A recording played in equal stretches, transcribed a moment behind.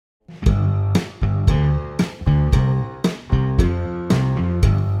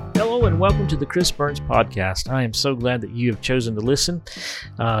welcome to the Chris Burns Podcast. I am so glad that you have chosen to listen.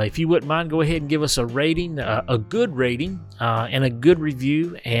 If you wouldn't mind, go ahead and give us a rating, a good rating, and a good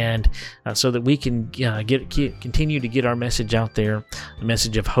review, and so that we can continue to get our message out there, the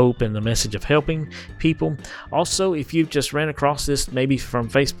message of hope and the message of helping people. Also, if you've just ran across this maybe from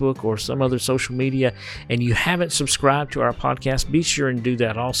Facebook or some other social media and you haven't subscribed to our podcast, be sure and do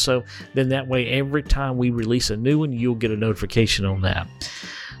that also. Then that way, every time we release a new one, you'll get a notification on that.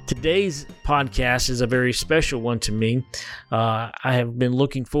 Today's podcast is a very special one to me. I have been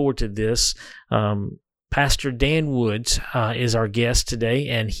looking forward to this. Pastor Dan Woods is our guest today,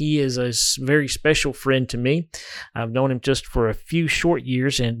 and he is a very special friend to me. I've known him just for a few short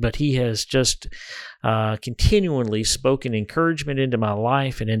years, but he has just continually spoken encouragement into my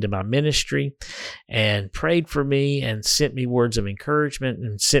life and into my ministry, and prayed for me and sent me words of encouragement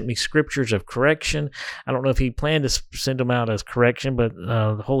and sent me scriptures of correction. I don't know if he planned to send them out as correction, but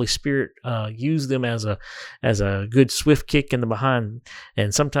the Holy Spirit used them as a good swift kick in the behind,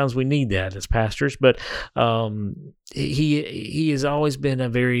 and sometimes we need that as pastors. But he has always been a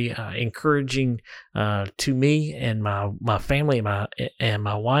very encouraging to me and my family and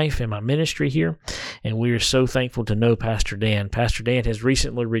my wife and my ministry here, and we are so thankful to know Pastor Dan. Pastor Dan has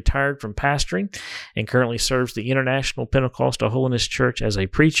recently retired from pastoring and currently serves the International Pentecostal Holiness Church as a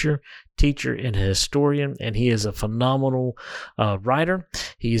preacher, teacher, and a historian, and he is a phenomenal writer.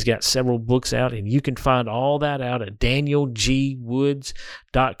 He's got several books out, and you can find all that out at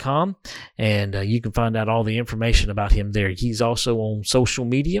danielgwoods.com, and you can find out all the information about him there. He's also on social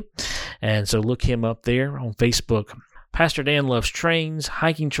media, and so look him up there on Facebook. Pastor Dan loves trains,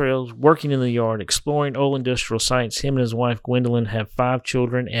 hiking trails, working in the yard, exploring old industrial sites. Him and his wife, Gwendolyn, have 5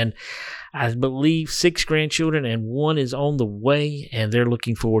 children, and I believe 6 grandchildren, and 1 is on the way, and they're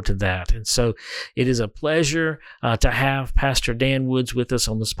looking forward to that. And so it is a pleasure to have Pastor Dan Woods with us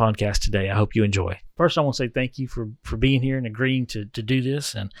on this podcast today. I hope you enjoy. First, I want to say thank you for being here and agreeing to do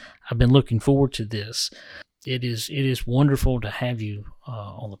this, and I've been looking forward to this. It is wonderful to have you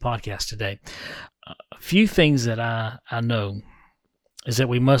on the podcast today. A few things that I know is that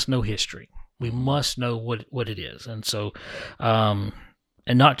we must know history. We must know what it is. And so, and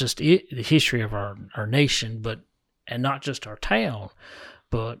not just the history of our nation, and not just our town,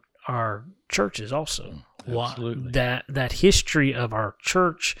 but our churches also. Absolutely. That history of our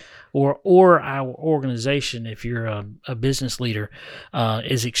church or our organization, if you're a business leader,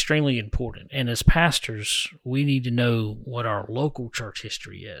 is extremely important. And as pastors, we need to know what our local church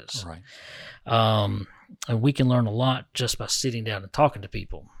history is. Right. And we can learn a lot just by sitting down and talking to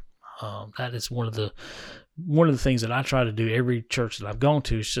people. That is one of the things that I try to do every church that I've gone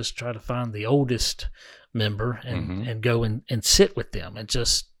to, is just try to find the oldest member and go and sit with them and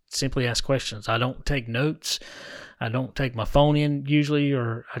just simply ask questions. I don't take notes. I don't take my phone in usually,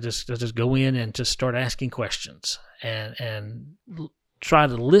 or I just go in and just start asking questions and try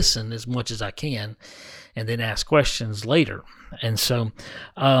to listen as much as I can, and then ask questions later. And so,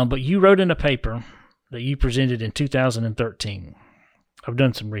 but you wrote in a paper that you presented in 2013. I've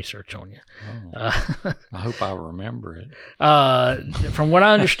done some research on you. I hope I remember it. From what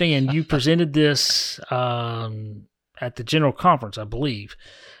I understand, you presented this at the General Conference, I believe.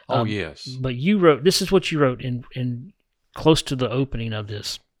 Yes. But this is what you wrote in close to the opening of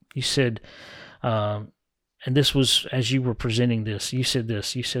this. You said, and this was as you were presenting this, you said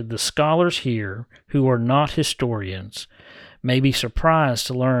this. You said, the scholars here who are not historians may be surprised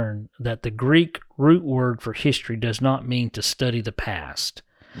to learn that the Greek root word for history does not mean to study the past,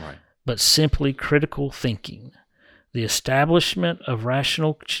 right, but simply critical thinking, the establishment of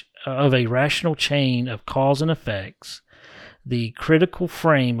a rational chain of cause and effects. The critical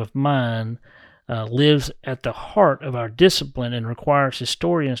frame of mind lives at the heart of our discipline and requires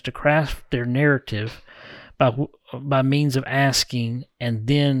historians to craft their narrative by means of asking and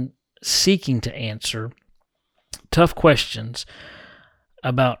then seeking to answer tough questions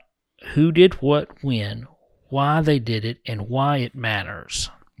about who did what when, why they did it, and why it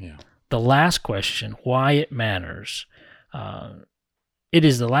matters. Yeah. The last question, why it matters, it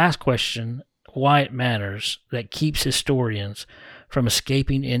is the last question, why it matters, that keeps historians from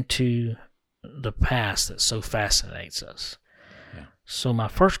escaping into the past that so fascinates us. Yeah. So my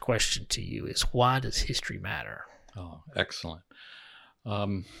first question to you is, why does history matter? Oh, excellent.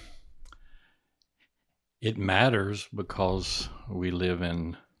 It matters because we live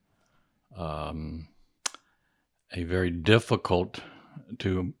in a very difficult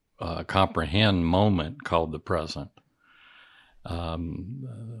to comprehend moment called the present.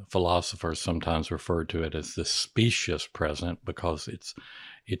 Philosophers sometimes refer to it as the specious present because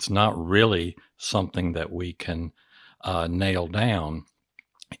it's not really something that we can nail down.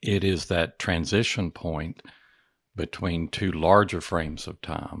 It is that transition point between two larger frames of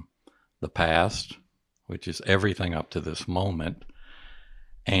time, the past, which is everything up to this moment,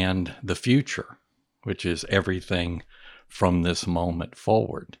 and the future, which is everything from this moment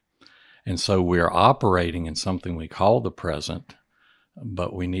forward. And so we're operating in something we call the present,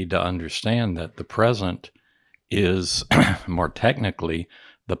 but we need to understand that the present is more technically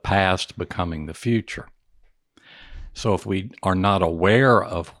the past becoming the future. So if we are not aware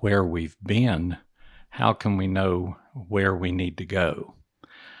of where we've been, how can we know where we need to go?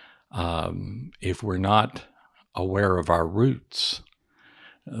 If we're not aware of our roots,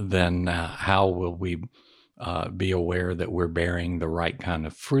 then how will we be aware that we're bearing the right kind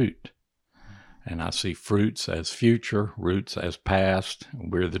of fruit? And I see fruits as future, roots as past.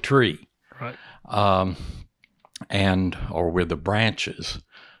 We're the tree. Right. Or we're the branches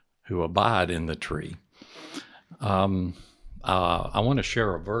who abide in the tree. I want to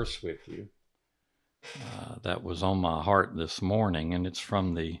share a verse with you that was on my heart this morning, and it's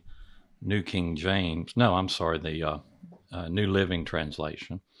from the New King James. No, I'm sorry, the New Living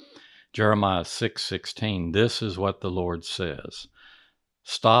Translation. Jeremiah 6:16. This is what the Lord says.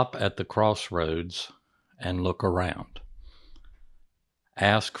 Stop at the crossroads and look around.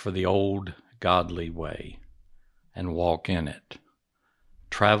 Ask for the old godly way and walk in it.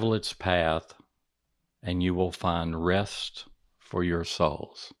 Travel its path, and you will find rest for your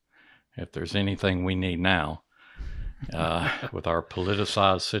souls. If there's anything we need now, with our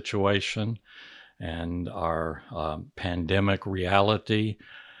politicized situation and our pandemic reality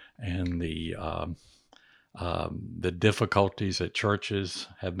and the difficulties that churches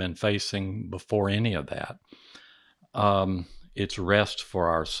have been facing before any of that, it's rest for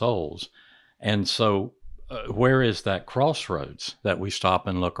our souls. And so where is that crossroads that we stop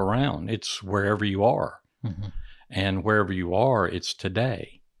and look around? It's wherever you are. Mm-hmm. And wherever you are, it's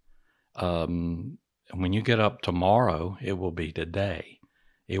today. When you get up tomorrow, it will be today.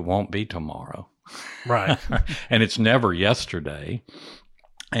 It won't be tomorrow. Right. And it's never yesterday.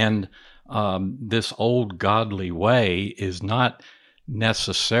 And this old godly way is not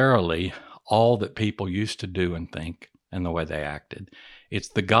necessarily all that people used to do and think and the way they acted. It's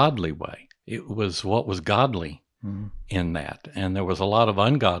the godly way. It was what was godly in that. And there was a lot of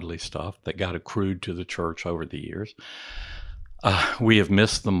ungodly stuff that got accrued to the church over the years. We have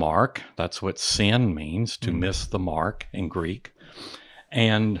missed the mark. That's what sin means, to miss the mark in Greek.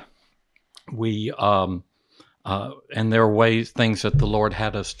 And we, and there are things that the Lord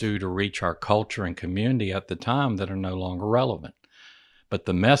had us do to reach our culture and community at the time that are no longer relevant. But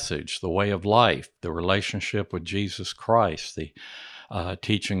the message, the way of life, the relationship with Jesus Christ, the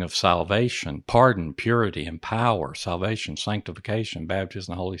teaching of salvation, pardon, purity, and power, salvation, sanctification,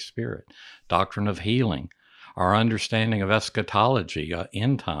 baptism in the Holy Spirit, doctrine of healing, our understanding of eschatology,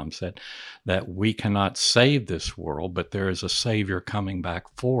 end times, that we cannot save this world, but there is a Savior coming back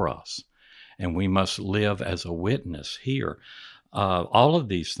for us, and we must live as a witness here. All of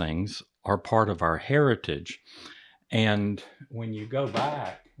these things are part of our heritage. And when you go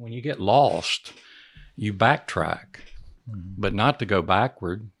back, when you get lost, you backtrack. But not to go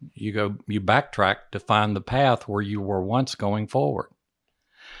backward. You backtrack to find the path where you were once going forward.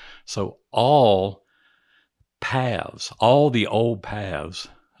 So all paths, all the old paths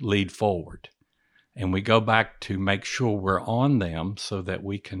lead forward. And we go back to make sure we're on them so that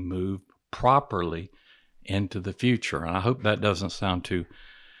we can move properly into the future. And I hope that doesn't sound too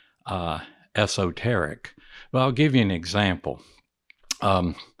esoteric. But I'll give you an example.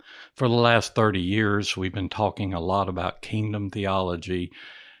 For the last 30 years, we've been talking a lot about kingdom theology,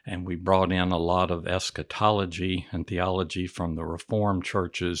 and we brought in a lot of eschatology and theology from the Reformed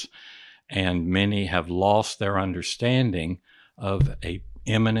churches, and many have lost their understanding of a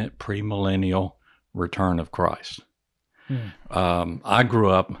imminent premillennial return of Christ. I grew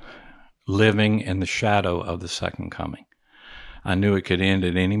up living in the shadow of the second coming. I knew it could end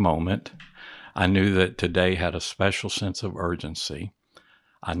at any moment. I knew that today had a special sense of urgency.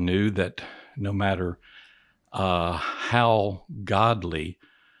 I knew that no matter how godly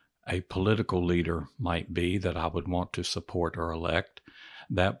a political leader might be that I would want to support or elect,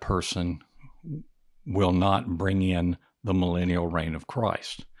 that person will not bring in the millennial reign of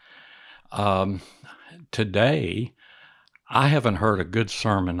Christ. Today, I haven't heard a good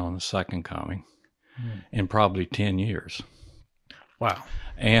sermon on the second coming in probably 10 years. Wow.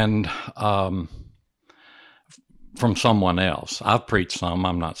 And from someone else. I've preached some.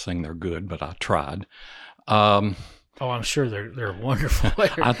 I'm not saying they're good, but I tried. I'm sure they're wonderful.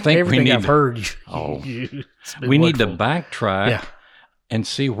 I think everything I've heard we need to backtrack and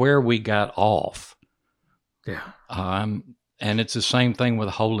see where we got off. Yeah. And it's the same thing with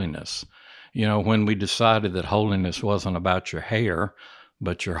holiness. You know, when we decided that holiness wasn't about your hair,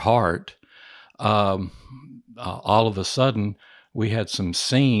 but your heart, all of a sudden we had some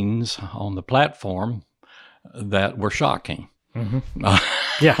scenes on the platform that were shocking. Mm-hmm.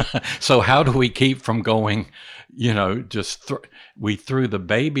 Yeah. So how do we keep from going, you know, we threw the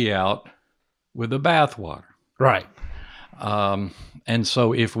baby out with the bathwater. Right. And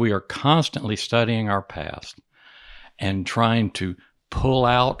so if we are constantly studying our past and trying to pull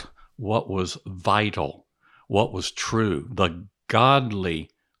out what was vital, what was true, the godly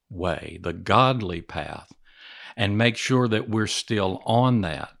way, the godly path, and make sure that we're still on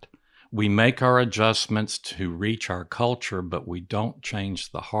that. We make our adjustments to reach our culture, but we don't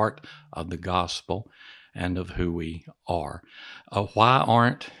change the heart of the gospel and of who we are. Why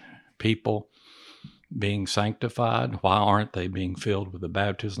aren't people being sanctified? Why aren't they being filled with the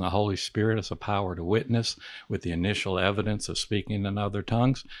baptism of the Holy Spirit as a power to witness with the initial evidence of speaking in other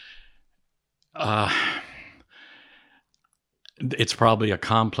tongues? It's probably a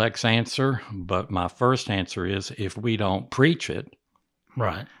complex answer, but my first answer is if we don't preach it,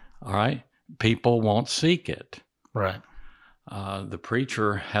 right, all right, people won't seek it. Right. The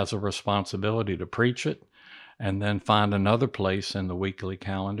preacher has a responsibility to preach it and then find another place in the weekly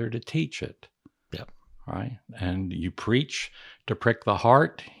calendar to teach it. Yep. Right. And you preach to prick the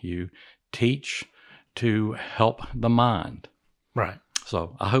heart, you teach to help the mind. Right.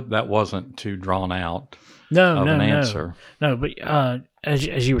 So I hope that wasn't too drawn out. No, answer. No, but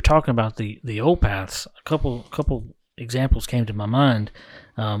as you were talking about the old paths, a couple examples came to my mind.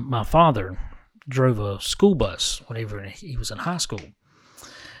 My father drove a school bus whenever he was in high school,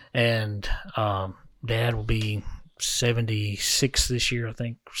 and Dad will be 76 this year, I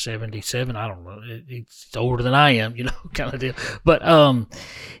think, 77. I don't know. He's older than I am, you know, kind of deal. But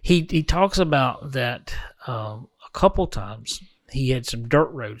he talks about that a couple times. He had some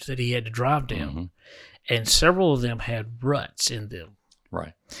dirt roads that he had to drive down. Mm-hmm. And several of them had ruts in them.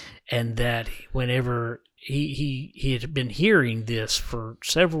 Right. And that whenever he had been hearing this for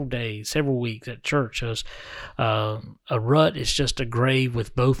several days, several weeks at church, as a rut is just a grave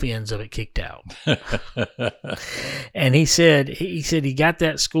with both ends of it kicked out. And he said he got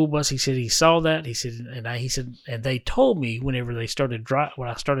that school bus. He said he saw that. He said, and they told me whenever they when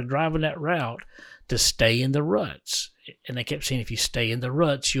I started driving that route to stay in the ruts. And they kept saying, if you stay in the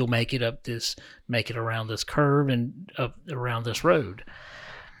ruts, you'll make it around this curve and up around this road.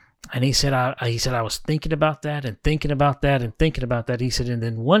 And he said, I was thinking about that and thinking about that and thinking about that. He said, and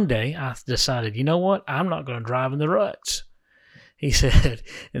then one day I decided, you know what? I'm not going to drive in the ruts. He said,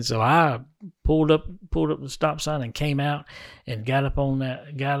 and so I pulled up the stop sign and came out and got up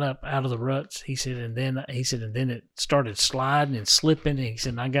out of the ruts. He said, and then it started sliding and slipping. And he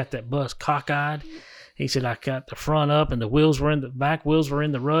said, and I got that bus cockeyed. He said, I got the front up and the back wheels were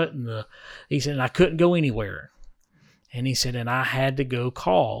in the rut. And he said, and I couldn't go anywhere. And he said, and I had to go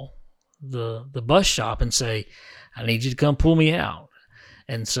call the bus shop and say, I need you to come pull me out.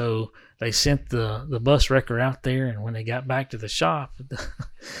 And so they sent the bus wrecker out there. And when they got back to the shop,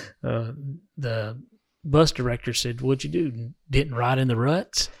 the bus director said, what'd you do? Didn't ride in the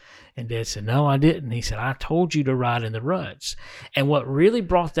ruts? And Dad said, no, I didn't. He said, I told you to ride in the ruts. And what really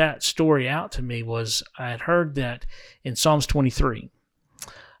brought that story out to me was I had heard that in Psalms 23,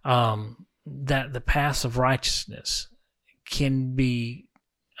 that the paths of righteousness can be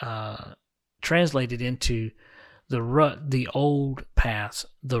translated into the old paths,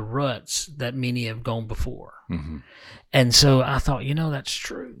 the ruts that many have gone before. Mm-hmm. And so I thought, that's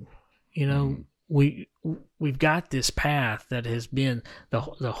true. We've got this path that has been the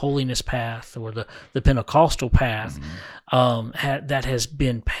holiness path or the Pentecostal path, mm-hmm. That has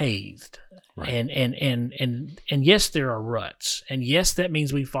been paved. Right. And yes, there are ruts, and yes, that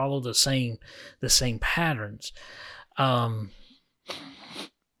means we follow the same patterns.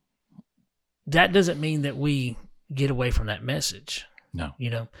 That doesn't mean that we get away from that message. No.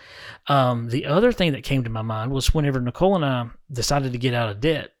 The other thing that came to my mind was whenever Nicole and I decided to get out of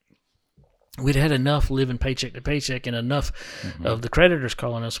debt, we'd had enough living paycheck to paycheck and enough mm-hmm. of the creditors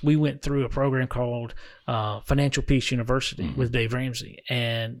calling us. We went through a program called Financial Peace University mm-hmm. with Dave Ramsey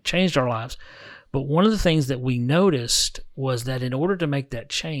and changed our lives. But one of the things that we noticed was that in order to make that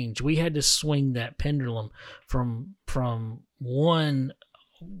change, we had to swing that pendulum from one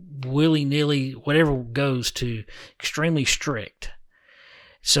willy-nilly, whatever goes, to extremely strict,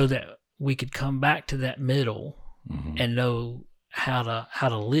 so that we could come back to that middle mm-hmm. and know how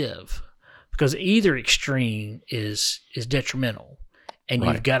to live. Because either extreme is detrimental, and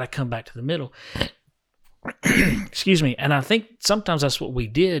right. You've got to come back to the middle. Excuse me. And I think sometimes that's what we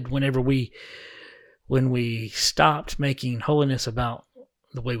did whenever we when we stopped making holiness about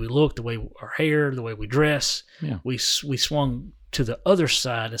the way we look, the way our hair, the way we dress, we swung to the other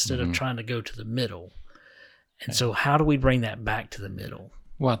side instead of trying to go to the middle. And so how do we bring that back to the middle?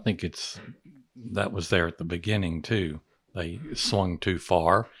 Well, I think that was there at the beginning too. They swung too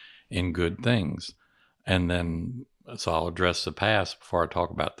far in good things. And then, so I'll address the past before I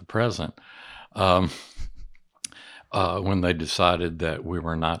talk about the present. When they decided that we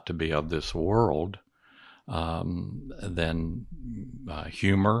were not to be of this world, then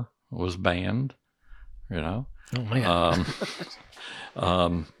humor was banned, Oh, man.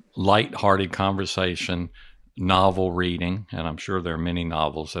 Light-hearted conversation, novel reading, and I'm sure there are many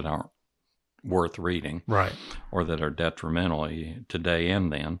novels that aren't worth reading, right, or that are detrimental today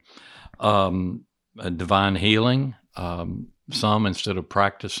and then. Divine healing. Some, instead of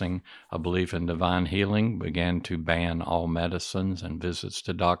practicing a belief in divine healing, began to ban all medicines and visits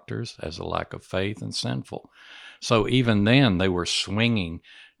to doctors as a lack of faith and sinful. So even then, they were swinging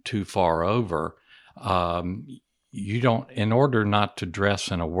too far over. In order not to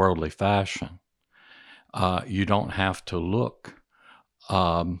dress in a worldly fashion, you don't have to look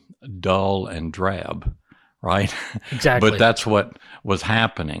dull and drab, right? Exactly. But that's what was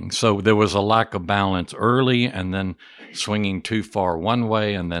happening. So there was a lack of balance early, and then swinging too far one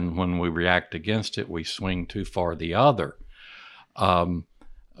way, and then when we react against it, we swing too far the other. In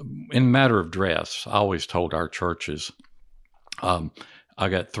matter of dress, I always told our churches, I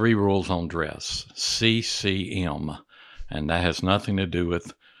got 3 rules on dress, CCM, and that has nothing to do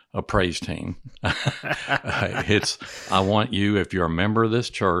with a praise team. I want you, if you're a member of this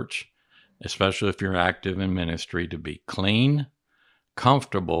church, especially if you're active in ministry, to be clean,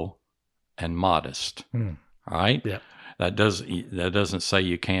 comfortable, and modest. All right? Yeah. That doesn't say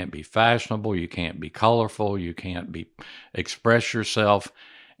you can't be fashionable, you can't be colorful, you can't express yourself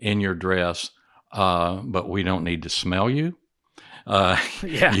in your dress, but we don't need to smell you.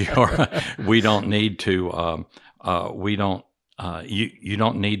 We don't need to. You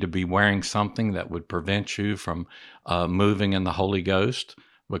don't need to be wearing something that would prevent you from moving in the Holy Ghost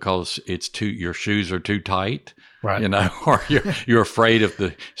because your shoes are too tight, right? Or you're afraid if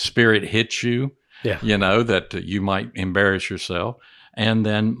the Spirit hits you, that you might embarrass yourself. And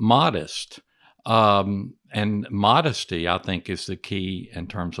then modest, and modesty, I think, is the key in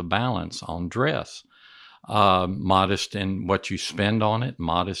terms of balance on dress. Modest in what you spend on it,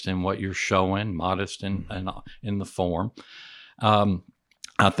 modest in what you're showing, modest in the form.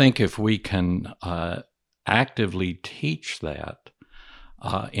 I think if we can actively teach that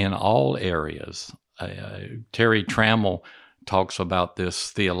in all areas, Terry Trammell talks about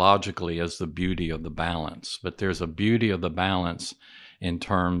this theologically as the beauty of the balance, but there's a beauty of the balance in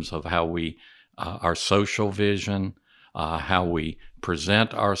terms of how we, our social vision, how we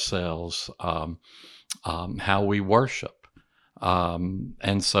present ourselves, how we worship.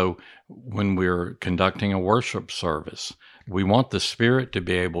 And so when we're conducting a worship service, we want the Spirit to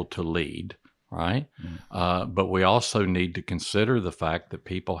be able to lead, right? But we also need to consider the fact that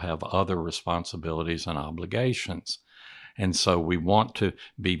people have other responsibilities and obligations. And so we want to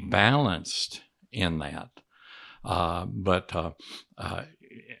be balanced in that. But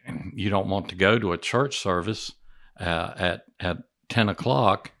you don't want to go to a church service at 10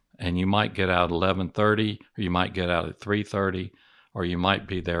 o'clock, and you might get out at 11:30, or you might get out at 3:30, or you might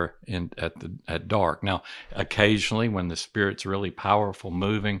be there at dark. Now, occasionally when the Spirit's really powerful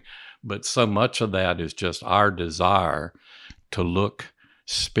moving, but so much of that is just our desire to look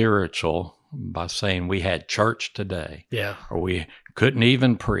spiritual by saying we had church today, or we couldn't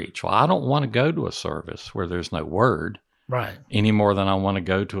even preach. Well, I don't want to go to a service where there's no word, right, any more than I want to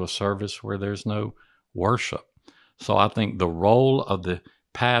go to a service where there's no worship. So I think the role of the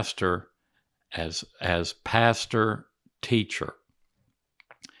pastor as pastor teacher,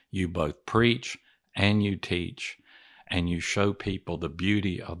 you both preach and you teach, and you show people the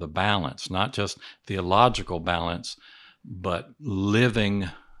beauty of the balance, not just theological balance, but living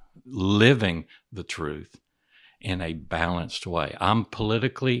the truth in a balanced way. I'm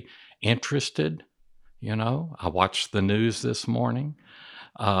politically interested. I watched the news this morning.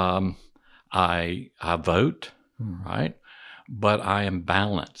 I vote, right? But I am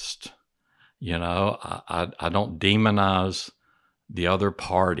balanced. I don't demonize the other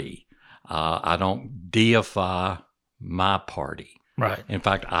party. I don't deify my party. Right. In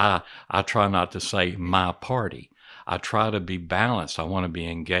fact, I try not to say my party. I try to be balanced. I want to be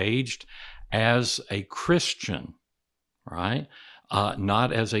engaged as a Christian, right?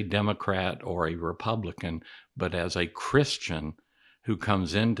 Not as a Democrat or a Republican, but as a Christian who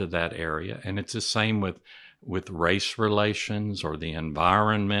comes into that area. And it's the same with race relations or the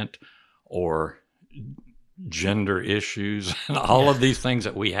environment or gender issues and all of these things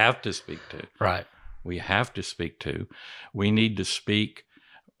that we have to speak to. Right. We have to speak to. We need to speak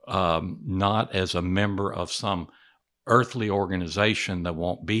not as a member of some earthly organization that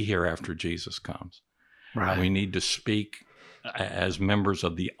won't be here after Jesus comes. Right. We need to speak as members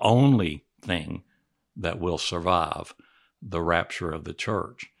of the only thing that will survive the rapture of the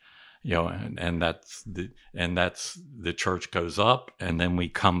church. And that's the church goes up, and then we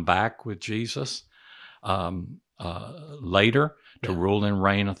come back with Jesus later to rule and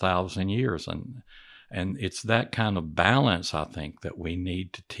reign 1,000 years, and it's that kind of balance, I think, that we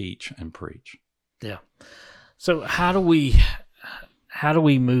need to teach and preach. Yeah. So how do we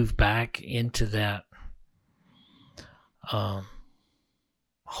move back into that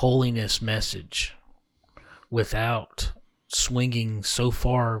holiness message without swinging so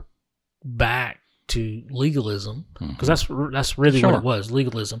far back to legalism? Because that's really what it was,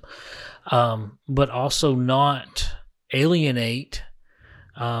 legalism. But also not alienate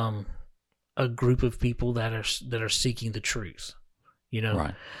a group of people that are seeking the truth.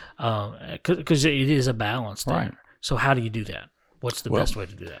 Right. Because it is a balance there. Right. So how do you do that? What's the best way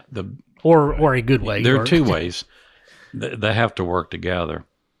to do that? Or a good way? There are two ways. They have to work together.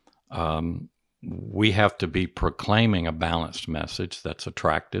 We have to be proclaiming a balanced message that's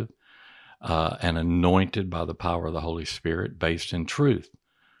attractive and anointed by the power of the Holy Spirit, based in truth,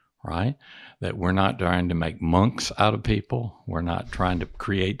 right? That we're not trying to make monks out of people. We're not trying to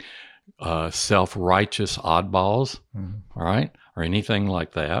create self-righteous oddballs, all right, or anything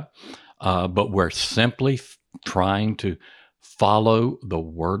like that. But we're simply trying to follow the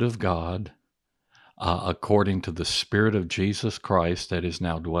Word of God according to the Spirit of Jesus Christ that is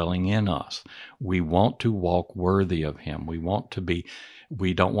now dwelling in us. We want to walk worthy of Him. We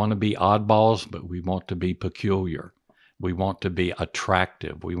don't want to be oddballs, but we want to be peculiar. We want to be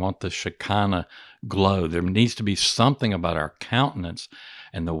attractive. We want the Shekinah glow. There needs to be something about our countenance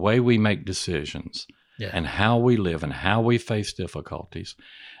and the way we make decisions and how we live and how we face difficulties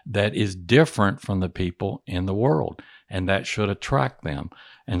that is different from the people in the world, and that should attract them.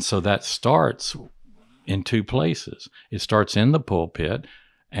 And so that starts in two places. It starts in the pulpit,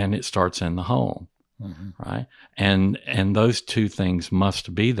 and it starts in the home, right? And those two things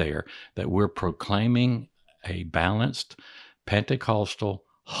must be there, that we're proclaiming a balanced Pentecostal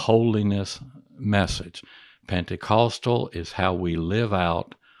holiness message. Pentecostal is how we live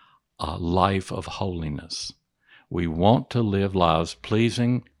out a life of holiness. We want to live lives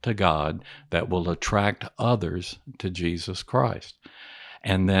pleasing to God that will attract others to Jesus Christ.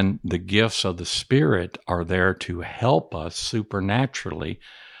 And then the gifts of the Spirit are there to help us supernaturally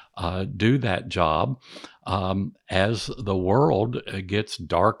do that job as the world gets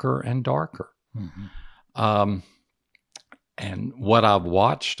darker and darker. And what I've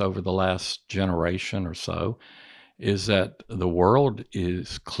watched over the last generation or so is that the world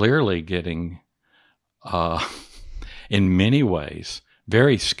is clearly getting, in many ways,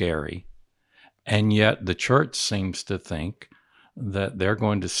 very scary. And yet the church seems to think that they're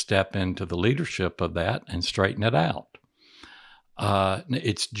going to step into the leadership of that and straighten it out.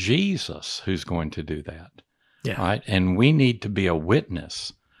 It's Jesus who's going to do that, right? And we need to be a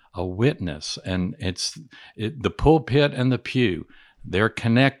witness. And the pulpit and the pew, they're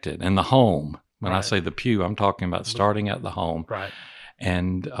connected, and the home. When I say the pew, I'm talking about starting at the home. Right.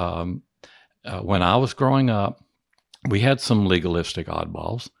 And when I was growing up, we had some legalistic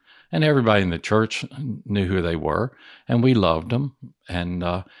oddballs, and everybody in the church knew who they were, and we loved them, and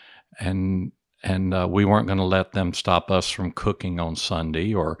we weren't going to let them stop us from cooking on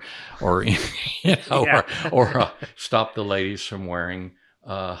Sunday, or stop the ladies from wearing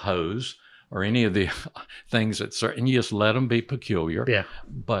hose, or any of the things that certain. You just let them be peculiar. Yeah.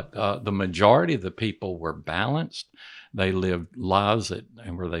 But the majority of the people were balanced. They lived lives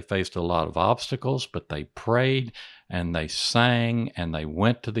where they faced a lot of obstacles, but they prayed and they sang and they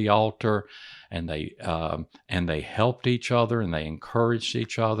went to the altar, and they helped each other and they encouraged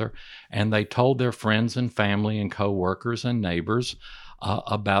each other, and they told their friends and family and coworkers and neighbors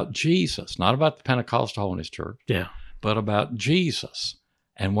about Jesus, not about the Pentecostal Holiness Church, but about Jesus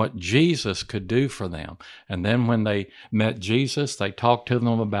and what Jesus could do for them. And then when they met Jesus, they talked to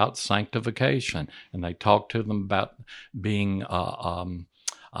them about sanctification, and they talked to them about being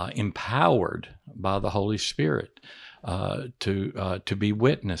empowered by the Holy Spirit to be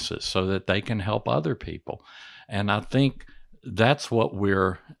witnesses so that they can help other people. And I think that's what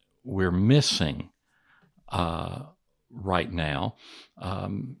we're missing right now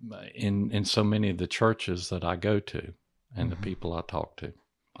in so many of the churches that I go to and the people I talk to.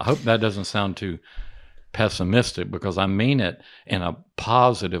 I hope that doesn't sound too pessimistic, because I mean it in a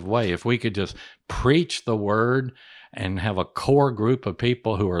positive way. If we could just preach the word and have a core group of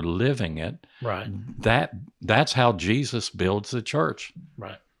people who are living it, Right. that's how Jesus builds the church.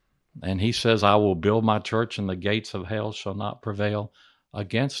 Right. And he says, I will build my church and the gates of hell shall not prevail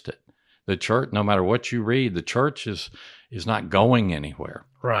against it. The church, no matter what you read, the church is not going anywhere.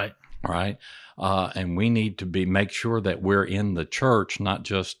 Right. Right. And we need to make sure that we're in the church, not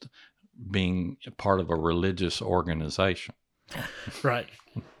just being part of a religious organization. Right.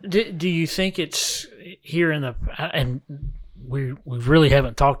 Do you think it's here in the, and we really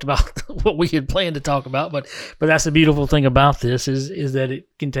haven't talked about what we had planned to talk about, but that's the beautiful thing about this is that it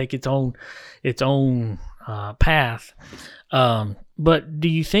can take its own path. But do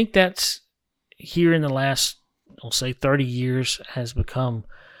you think that's here in the last, I'll say 30 years has become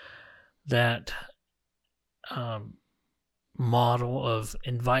that model of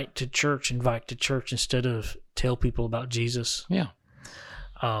invite to church instead of tell people about Jesus? Yeah.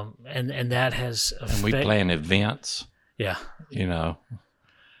 And that has and we plan events. Yeah.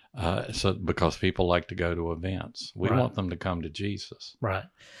 So because people like to go to events, we want them to come to Jesus. Right.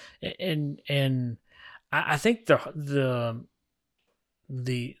 And I think their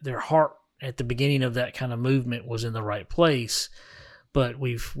heart at the beginning of that kind of movement was in the right place, but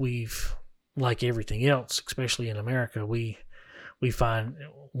we've like everything else, especially in America, we find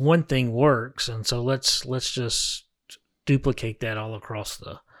one thing works, and so let's just duplicate that all across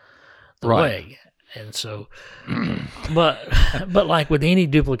the way. And so, but like with any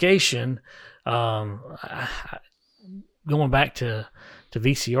duplication, going back to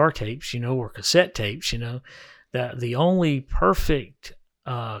VCR tapes, or cassette tapes, that the only perfect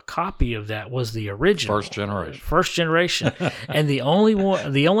copy of that was the original first generation. And the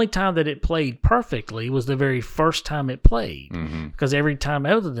only time that it played perfectly was the very first time it played, because every time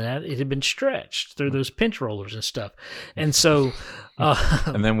other than that it had been stretched through those pinch rollers and stuff. And so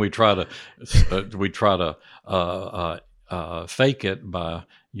and then we try to fake it by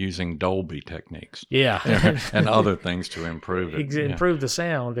using Dolby techniques, and other things to improve it, improve the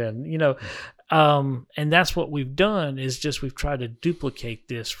sound. And and that's what we've done, is just we've tried to duplicate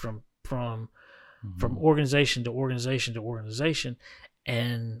this from organization to organization to organization.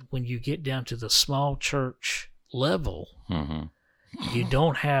 And when you get down to the small church level, you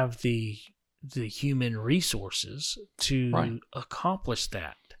don't have the human resources to accomplish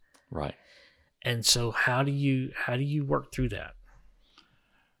that. Right. And so how do you work through that?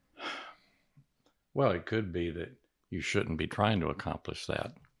 Well, it could be that you shouldn't be trying to accomplish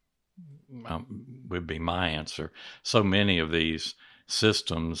that. Would be my answer. So many of these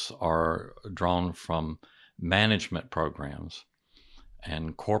systems are drawn from management programs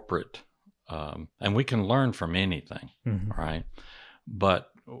and corporate, and we can learn from anything, right?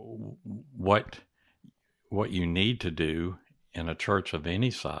 But what you need to do in a church of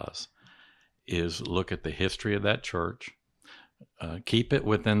any size is look at the history of that church, keep it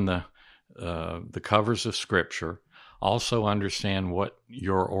within the covers of Scripture. Also understand what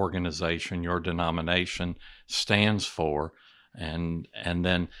your organization, your denomination stands for, and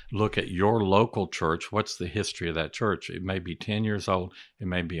then look at your local church. What's the history of that church? It may be 10 years old. It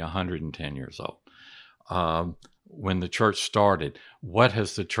may be 110 years old. When the church started, what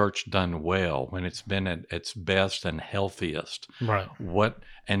has the church done well when it's been at its best and healthiest? Right.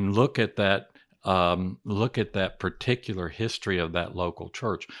 And look at that. Look at that particular history of that local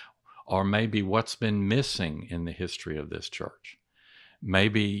church. Or maybe what's been missing in the history of this church.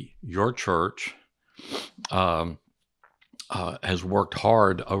 Maybe your church has worked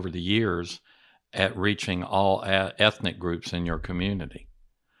hard over the years at reaching all ethnic groups in your community,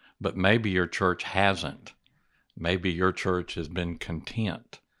 but maybe your church hasn't. Maybe your church has been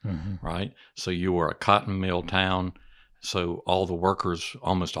content, right? So you were a cotton mill town, so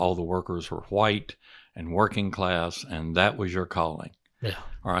almost all the workers were white and working class, and that was your calling. Yeah.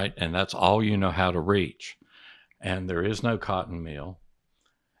 All right. And that's all you know how to reach. And there is no cotton mill,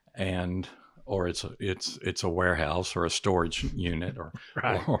 or it's a warehouse or a storage unit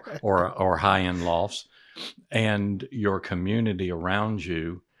or high-end lofts. And your community around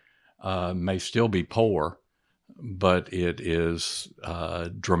you may still be poor, but it is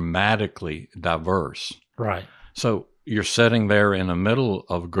dramatically diverse. Right. So you're sitting there in the middle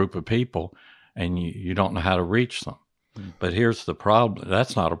of a group of people and you don't know how to reach them. But here's the problem.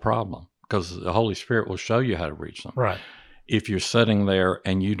 That's not a problem, because the Holy Spirit will show you how to reach them. Right. If you're sitting there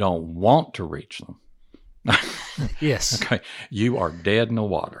and you don't want to reach them, yes. Okay, you are dead in the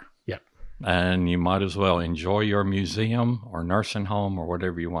water. Yep. And you might as well enjoy your museum or nursing home or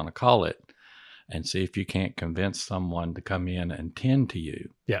whatever you want to call it, and see if you can't convince someone to come in and tend to you.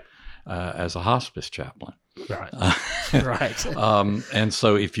 Yeah. as a hospice chaplain. Right. Right. And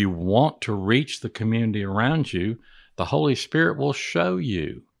so if you want to reach the community around you, the Holy Spirit will show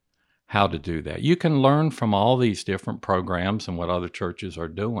you how to do that. You can learn from all these different programs and what other churches are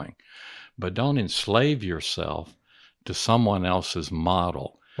doing, but don't enslave yourself to someone else's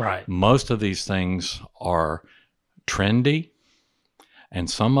model. Right. Most of these things are trendy, and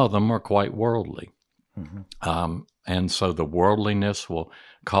some of them are quite worldly. And so the worldliness will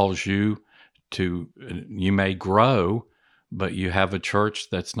cause you may grow, but you have a church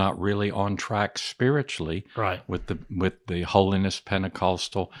that's not really on track spiritually, right, with the holiness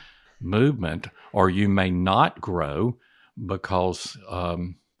Pentecostal movement, or you may not grow because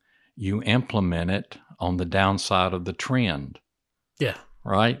you implement it on the downside of the trend. Yeah.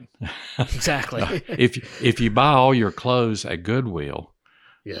 Right? Exactly. If you buy all your clothes at Goodwill,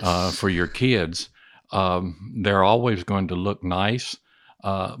 yes, for your kids, they're always going to look nice,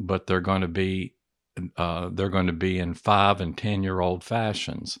 but they're going to be in 5 and 10-year-old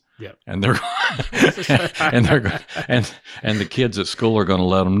fashions. Yep. And they're and the kids at school are going to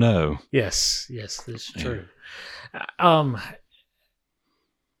let them know. Yes, that's true. A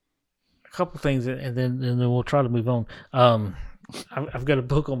couple things, and then we'll try to move on. I've got a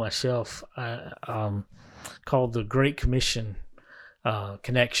book on my shelf called The Great Commission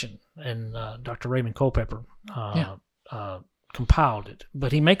Connection, and Dr. Raymond Culpepper compiled it.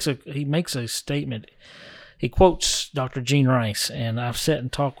 But he makes a statement. He quotes Dr. Gene Rice, and I've sat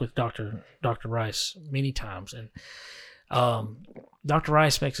and talked with Dr. Rice many times. And Dr.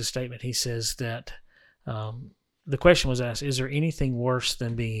 Rice makes a statement. He says that the question was asked, is there anything worse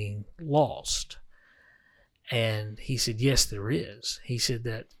than being lost? And he said, yes, there is. He said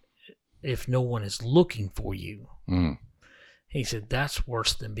that if no one is looking for you, he said, that's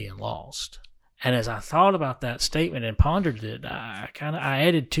worse than being lost. And as I thought about that statement and pondered it, I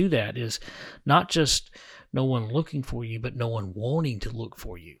added to that is not just no one looking for you, but no one wanting to look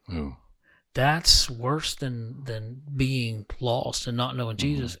for you. That's worse than being lost and not knowing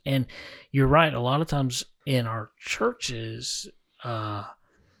Jesus. And you're right. A lot of times in our churches,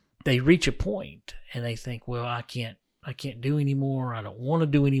 they reach a point and they think, well, I can't do anymore. I don't want to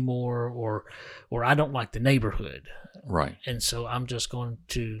do anymore, or I don't like the neighborhood. Right. And so I'm just going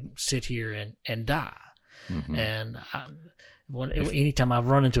to sit here and die. And anytime I've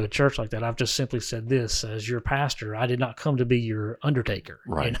run into a church like that, I've just simply said this: as your pastor, I did not come to be your undertaker.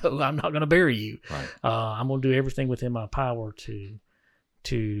 Right. I'm not going to bury you. Right. I'm going to do everything within my power to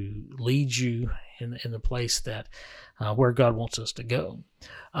lead you in the place that where God wants us to go.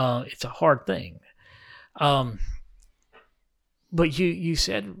 It's a hard thing. But you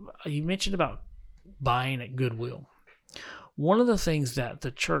mentioned about buying at Goodwill. One of the things that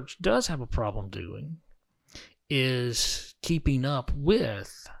the church does have a problem doing is keeping up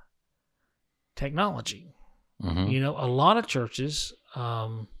with technology. A lot of churches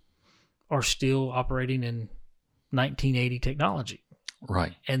are still operating in 1980 technology.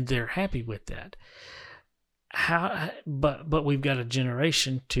 Right. And they're happy with that. But we've got a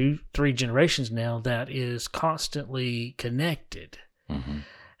generation, 2-3 generations now, that is constantly connected.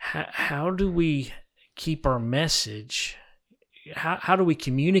 How do we keep our message? How do we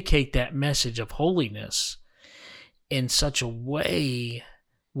communicate that message of holiness in such a way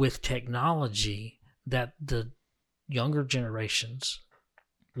with technology that the younger generations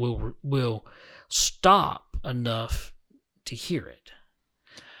will stop enough to hear it?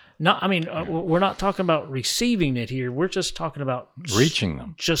 We're not talking about receiving it here. We're just talking about reaching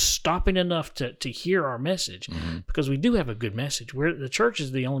them, just stopping enough to hear our message, because we do have a good message. The church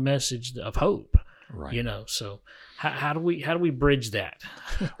is the only message of hope, right? So how do we bridge that?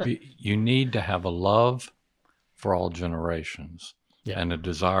 You need to have a love for all generations, and a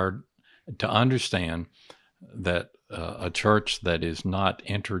desire to understand that a church that is not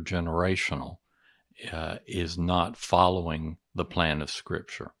intergenerational is not following the plan of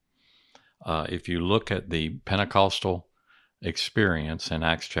Scripture. If you look at the Pentecostal experience in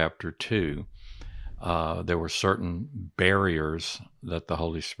Acts chapter 2, there were certain barriers that the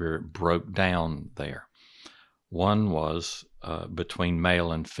Holy Spirit broke down there. One was between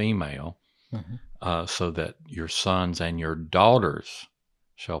male and female, so that your sons and your daughters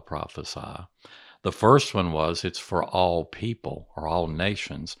shall prophesy. The first one was it's for all people or all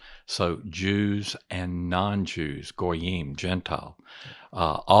nations, so Jews and non-Jews, Goyim, Gentile,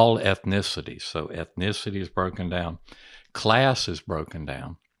 all ethnicities. So ethnicity is broken down, class is broken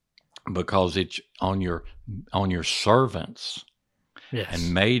down, because it's on your servants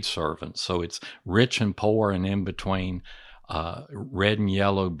and maid servants. So it's rich and poor and in between, red and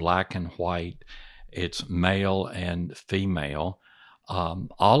yellow, black and white. It's male and female.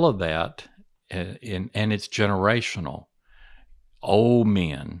 All of that, and it's generational. Old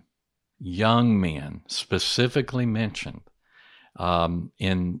men, young men, specifically mentioned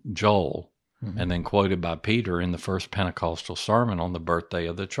in Joel, and then quoted by Peter in the first Pentecostal sermon on the birthday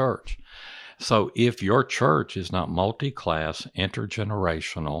of the church. So if your church is not multi-class,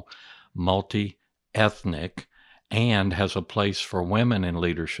 intergenerational, multi-ethnic, and has a place for women in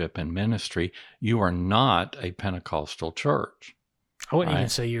leadership and ministry, you are not a Pentecostal church. I wouldn't even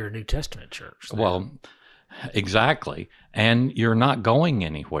say you're a New Testament church. Well, exactly. And you're not going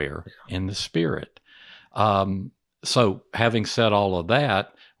anywhere in the Spirit. So having said all of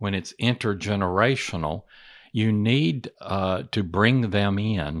that, when it's intergenerational, you need to bring them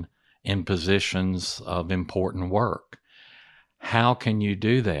in positions of important work. How can you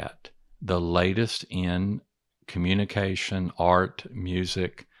do that? The latest in communication, art,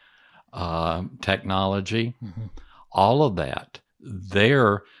 music, technology, all of that.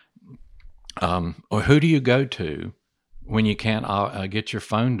 Or who do you go to when you can't get your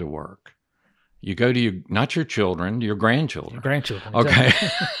phone to work? You go to not your children, your grandchildren. Your grandchildren. Okay.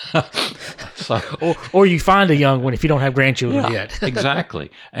 So, or you find a young one if you don't have grandchildren yet. Exactly.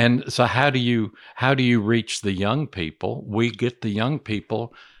 And so how do you reach the young people? We get the young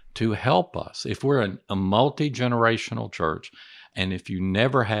people to help us. If we're a multi-generational church, and if you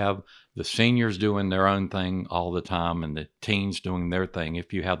never have the seniors doing their own thing all the time and the teens doing their thing,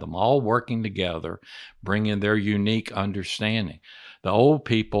 if you have them all working together, bringing their unique understanding, the old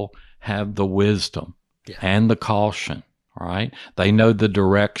people have the wisdom and the caution, right? They know the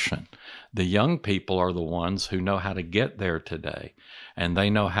direction. The young people are the ones who know how to get there today, and they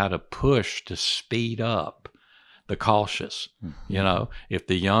know how to push to speed up the cautious. You know, if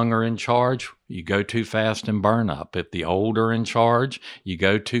the young are in charge, you go too fast and burn up. If the old are in charge, you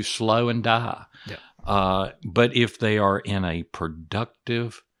go too slow and die. But if they are in a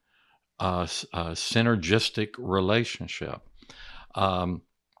productive, synergistic relationship,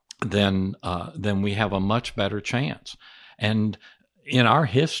 then we have a much better chance. And in our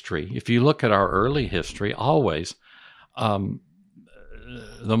history, if you look at our early history, always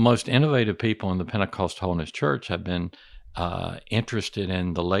the most innovative people in the Pentecostal Holiness Church have been interested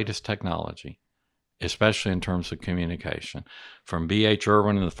in the latest technology, especially in terms of communication. From B.H.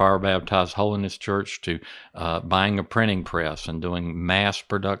 Irwin and the Fire Baptized Holiness Church to buying a printing press and doing mass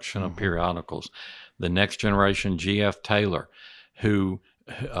production of periodicals. The next generation, G.F. Taylor, who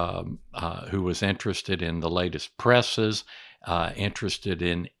was interested in the latest presses, interested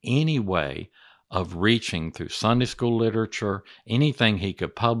in any way of reaching through Sunday school literature, anything he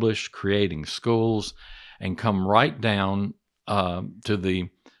could publish, creating schools, and come right down to the,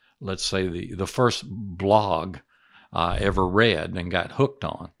 let's say, the first blog I ever read and got hooked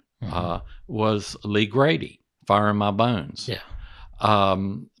on was Lee Grady, Fire in My Bones.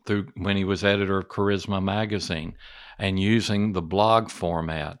 Through when he was editor of Charisma magazine, and using the blog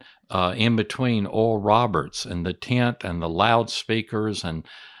format in between Oral Roberts and the tent and the loudspeakers and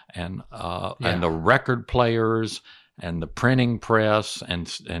the record players and the printing press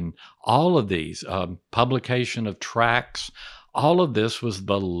and all of these publication of tracts. All of this was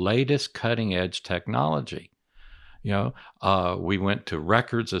the latest cutting edge technology. You know, we went to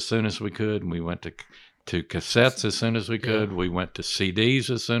records as soon as we could, and we went to cassettes as soon as we could. We went to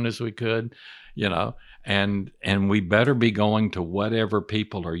CDs as soon as we could. You know, and we better be going to whatever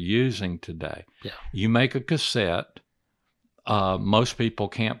people are using today. You make a cassette. Most people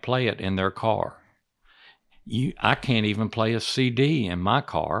can't play it in their car. I can't even play a CD in my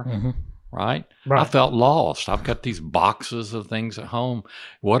car, right? I felt lost. I've got these boxes of things at home.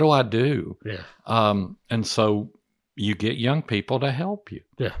 What do I do? And so you get young people to help you.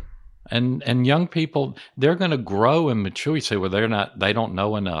 And young people, they're going to grow and mature. You say, well, they don't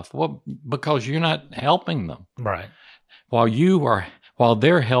know enough. Well, because you're not helping them. Right. While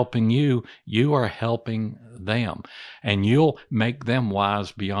they're helping you, you are helping them. And you'll make them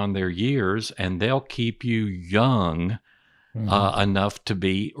wise beyond their years, and they'll keep you young enough to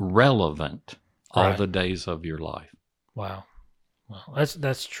be relevant all the days of your life. Wow. Well,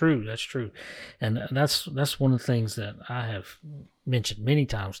 that's true. That's true. And that's one of the things that I have mentioned many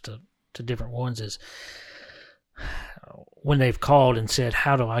times to different ones is when they've called and said,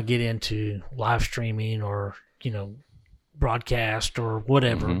 how do I get into live streaming or, broadcast or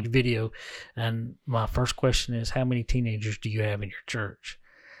whatever, video? And my first question is, how many teenagers do you have in your church?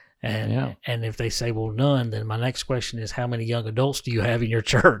 And if they say, well, none, then my next question is, how many young adults do you have in your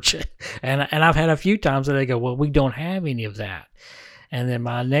church? and I've had a few times that they go, well, we don't have any of that. And then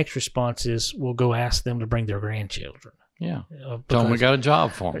my next response is, we'll go ask them to bring their grandchildren. Yeah. Tell them we got a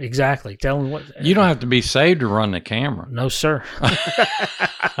job for them. Exactly. Tell them what. You don't have to be saved to run the camera. No, sir.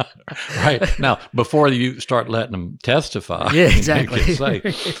 Right. Now, before you start letting them testify. Yeah, exactly.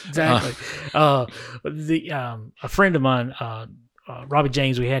 Exactly. A friend of mine, Robbie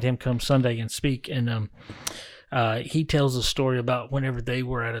James, we had him come Sunday and speak, and he tells a story about whenever they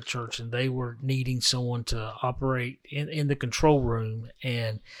were at a church and they were needing someone to operate in the control room,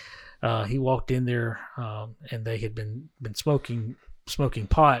 and he walked in there and they had been smoking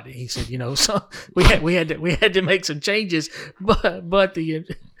pot. He said, so we had to make some changes, but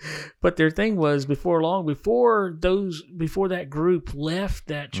their thing was before that group left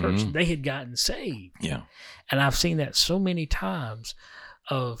that church, they had gotten saved. Yeah. And I've seen that so many times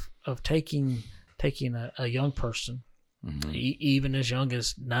of taking a young person, even as young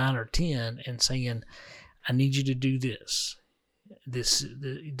as 9 or 10, and saying, I need you to do this. Does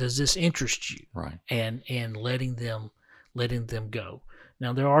this interest you? Right. And letting them go.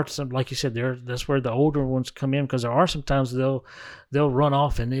 Now there are some, like you said, that's where the older ones come in, because there are sometimes they'll run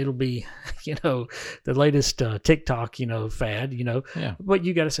off and it'll be, the latest TikTok, fad, Yeah. But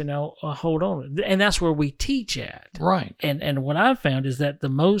you got to say, now hold on, and that's where we teach at. Right. And what I've found is that the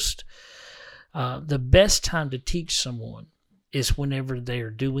best time to teach someone is whenever they are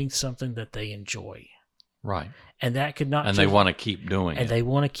doing something that they enjoy. Right. And that could not. And they want to keep doing it. And they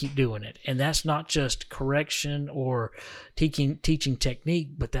want to keep doing it. And that's not just correction or teaching technique,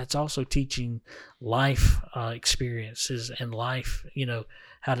 but that's also teaching life experiences and life,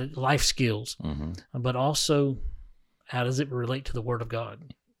 life skills. But also, how does it relate to the Word of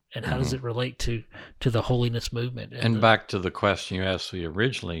God? And how does it relate to the holiness movement? And back to the question you asked me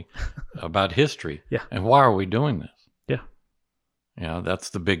originally about history. Yeah. And why are we doing this? Yeah. That's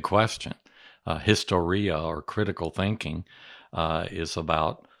the big question. Historia, or critical thinking, is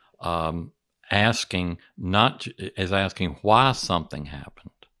about asking why something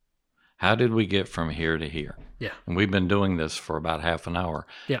happened. How did we get from here to here? Yeah. And we've been doing this for about half an hour,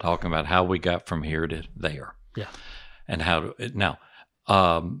 talking about how we got from here to there. Yeah. And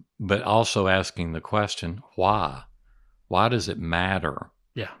but also asking the question, why? Why does it matter?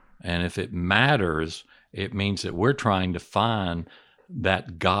 Yeah. And if it matters, it means that we're trying to find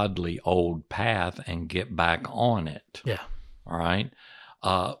that godly old path and get back on it. Yeah. All right.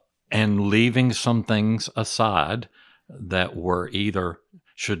 And leaving some things aside that were either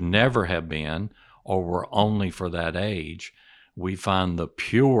should never have been or were only for that age. We find the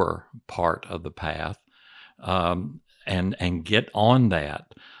pure part of the path and get on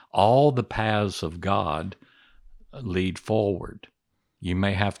that. All the paths of God lead forward. You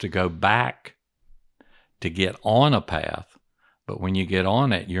may have to go back to get on a path, but when you get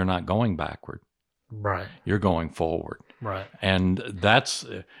on it, you're not going backward. Right. You're going forward. Right. And that's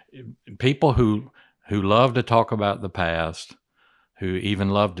people who love to talk about the past, who even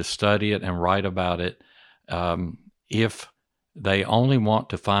love to study it and write about it. If they only want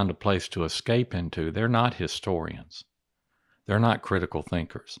to find a place to escape into, they're not historians. They're not critical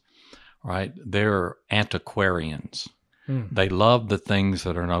thinkers, right? They're antiquarians. They love the things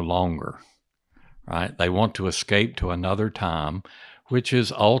that are no longer, right? They want to escape to another time, which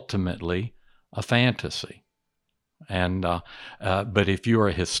is ultimately a fantasy. And but if you're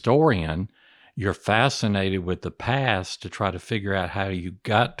a historian, you're fascinated with the past to try to figure out how you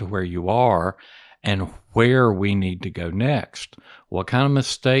got to where you are and where we need to go next. What kind of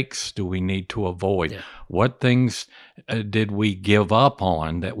mistakes do we need to avoid? Yeah. What things did we give up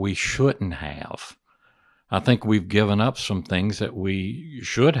on that we shouldn't have? I think we've given up some things that we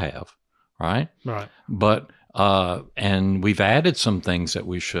should have, right? Right. But and we've added some things that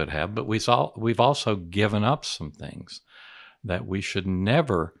we should have, but we've also given up some things that we should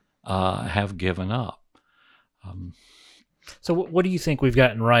never have given up. So what do you think we've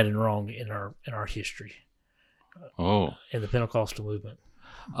gotten right and wrong in our history? In the Pentecostal movement,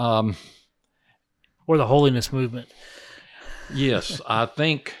 or the holiness movement? Yes, I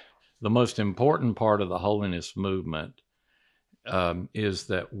think the most important part of the holiness movement is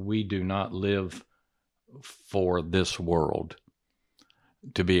that we do not live for this world,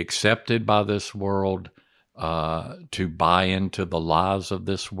 to be accepted by this world, to buy into the lies of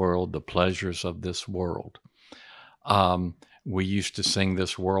this world, the pleasures of this world. We used to sing,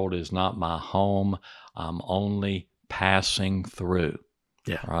 "This world is not my home. I'm only passing through."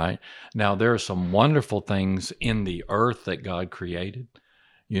 Yeah. Right? Now, there are some wonderful things in the earth that God created.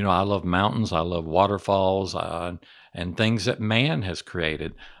 You know, I love mountains. I love waterfalls and things that man has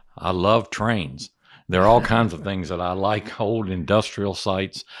created. I love trains. There are all kinds of things that I like, old industrial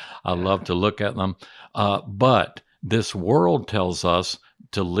sites. I love to look at them. But this world tells us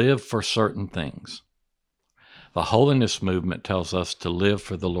to live for certain things. The holiness movement tells us to live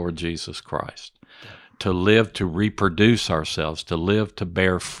for the Lord Jesus Christ, to live to reproduce ourselves, to live to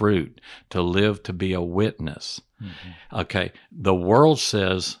bear fruit, to live to be a witness. Okay, the world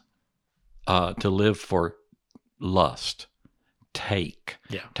says to live for lust. Take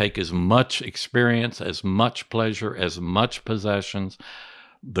as much experience, as much pleasure, as much possessions.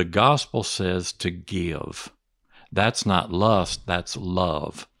 The gospel says to give. That's not lust, that's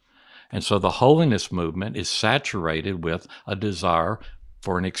love. And so the holiness movement is saturated with a desire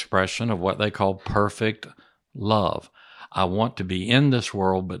for an expression of what they call perfect love. I want to be in this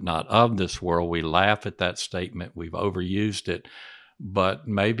world, but not of this world. We laugh at that statement. We've overused it, but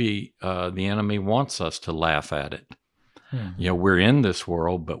maybe the enemy wants us to laugh at it. We're in this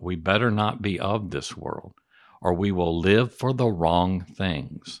world, but we better not be of this world, or we will live for the wrong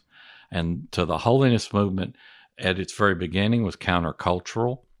things. And to the holiness movement, at its very beginning, was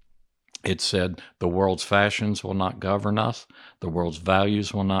countercultural. It said the world's fashions will not govern us. The world's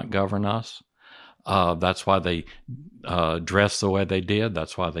values will not govern us. That's why they dressed the way they did.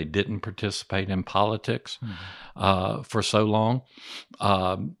 That's why they didn't participate in politics for so long.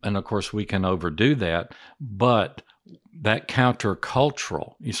 And of course, we can overdo that. But that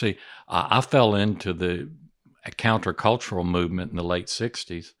countercultural, you see, I fell into the countercultural movement in the late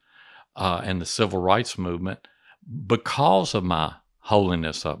 60s and the civil rights movement because of my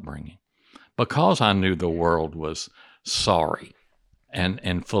holiness upbringing, because I knew the world was sorry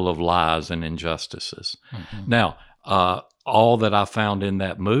and full of lies and injustices. Now, all that I found in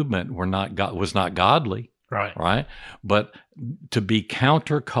that movement was not godly, right? But to be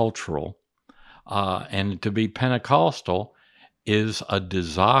countercultural and to be Pentecostal is a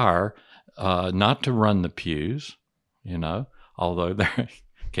desire not to run the pews, although there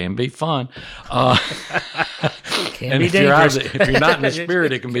can be fun. And if you're not in the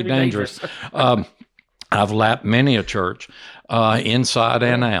spirit, it can be dangerous. I've lapped many a church, inside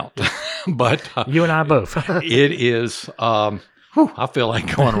and out. But you and I both. It is. I feel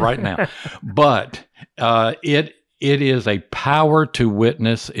like going right now. But it is a power to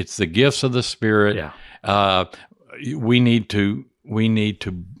witness. It's the gifts of the Spirit. Yeah. We need to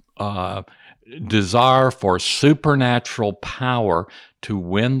desire for supernatural power to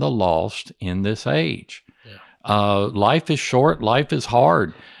win the lost in this age. Life is short. Life is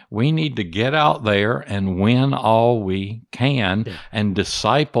hard. We need to get out there and win all we can and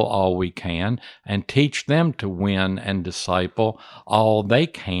disciple all we can and teach them to win and disciple all they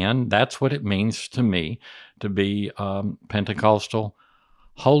can. That's what it means to me to be Pentecostal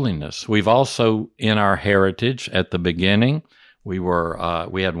holiness. We've also, in our heritage at the beginning, we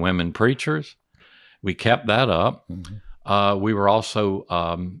had women preachers. We kept that up. We were also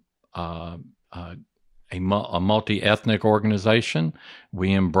a multi-ethnic organization.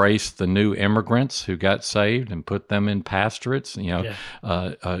 We embraced the new immigrants who got saved and put them in pastorates,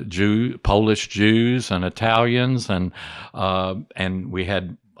 Polish Jews and Italians, and we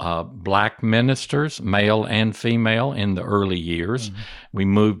had black ministers, male and female, in the early years. We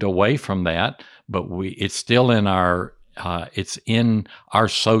moved away from that, but it's still in our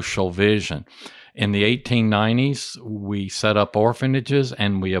social vision. In the 1890s, we set up orphanages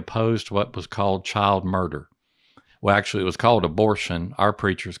and we opposed what was called child murder. Well, actually, it was called abortion. Our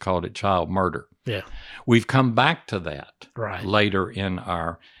preachers called it child murder. Yeah. We've come back to that later in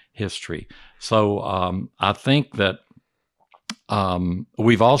our history. So I think that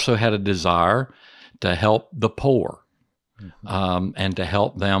we've also had a desire to help the poor. And to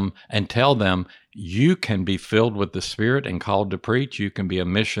help them and tell them, you can be filled with the Spirit and called to preach. You can be a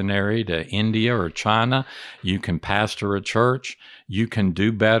missionary to India or China. You can pastor a church. You can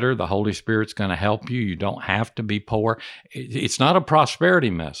do better. The Holy Spirit's going to help you. You don't have to be poor. It's not a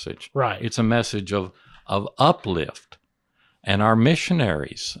prosperity message. Right. It's a message of uplift. And our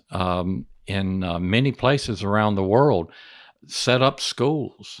missionaries in many places around the world set up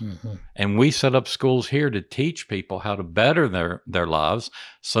schools. And we set up schools here to teach people how to better their lives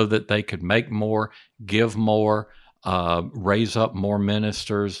so that they could make more, give more, raise up more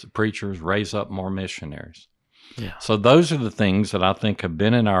ministers, preachers, raise up more missionaries. Yeah. So those are the things that I think have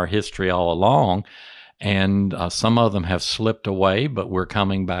been in our history all along, and some of them have slipped away, but we're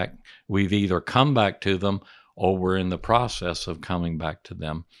coming back. We've either come back to them or we're in the process of coming back to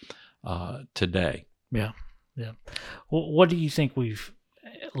them today. Yeah. Yeah. Well, what do you think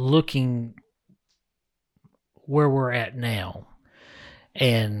looking where we're at now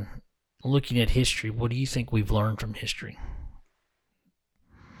and looking at history, what do you think we've learned from history?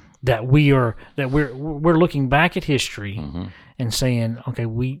 That we're looking back at history and saying, okay,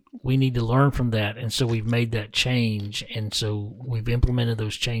 we need to learn from that, and so we've made that change, and so we've implemented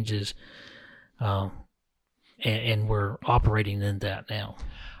those changes and we're operating in that now?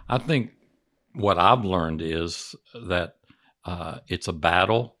 I think what I've learned is that it's a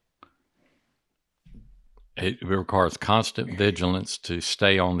battle. It requires constant vigilance to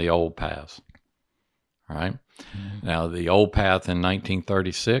stay on the old path. Right? Mm-hmm. Now, the old path in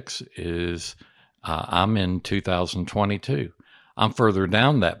 1936 is I'm in 2022. I'm further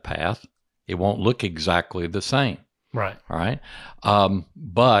down that path. It won't look exactly the same. Right. All right.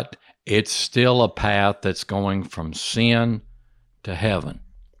 But it's still a path that's going from sin to heaven.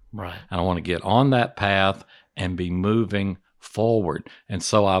 Right. And I want to get on that path and be moving forward. And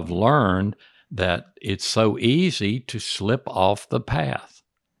so I've learned that it's so easy to slip off the path.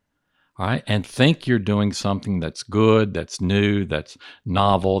 All right. And think you're doing something that's good, that's new, that's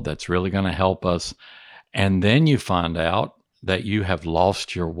novel, that's really going to help us. And then you find out that you have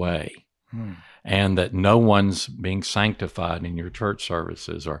lost your way. And that no one's being sanctified in your church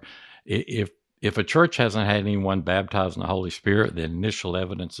services. Or if a church hasn't had anyone baptized in the Holy Spirit, the initial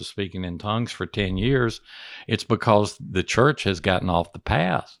evidence of speaking in tongues for 10 years, it's because the church has gotten off the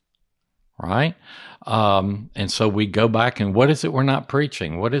path, right? And so we go back and what is it we're not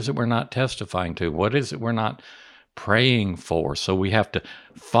preaching? What is it we're not testifying to? What is it we're not praying for? So we have to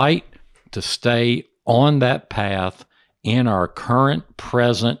fight to stay on that path in our current,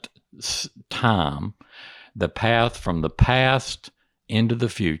 present time, the path from the past into the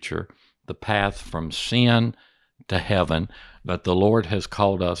future, the path from sin to heaven that the Lord has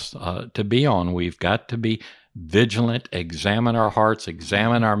called us to be on. We've got to be vigilant, examine our hearts,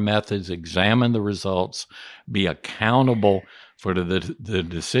 examine our methods, examine the results, be accountable for the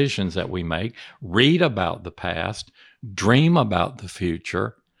decisions that we make, read about the past, dream about the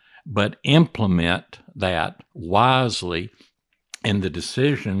future, but implement that wisely in the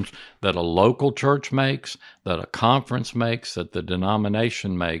decisions that a local church makes, that a conference makes, that the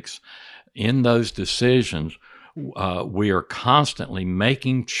denomination makes. In those decisions, we are constantly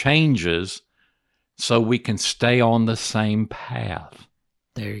making changes so we can stay on the same path.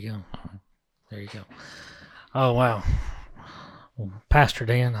 There you go. There you go. Oh, wow. Well, Pastor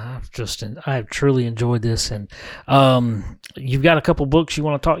Dan, I've truly enjoyed this, and you've got a couple books you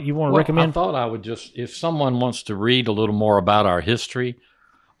want to recommend? I thought I would just, if someone wants to read a little more about our history,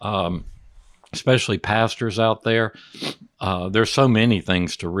 especially pastors out there, there's so many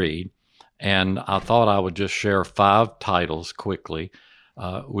things to read, and I thought I would just share 5 titles quickly.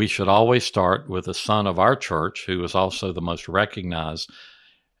 We should always start with a son of our church who is also the most recognized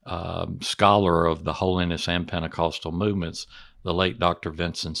scholar of the Holiness and Pentecostal movements, the late Dr.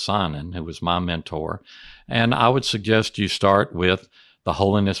 Vincent Synan, who was my mentor. And I would suggest you start with the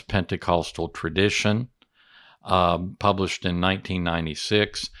Holiness Pentecostal Tradition, published in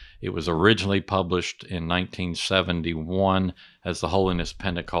 1996. It was originally published in 1971 as the Holiness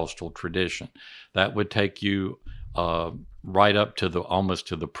Pentecostal Tradition. That would take you right up to almost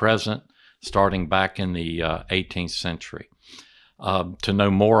to the present, starting back in the 18th century. To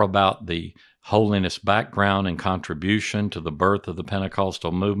know more about the holiness background and contribution to the birth of the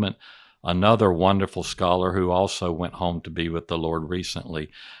Pentecostal movement, another wonderful scholar who also went home to be with the Lord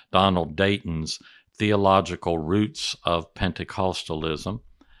recently, Donald Dayton's Theological Roots of Pentecostalism,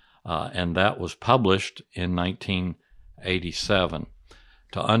 and that was published in 1987.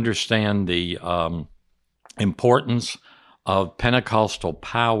 To understand the importance of Pentecostal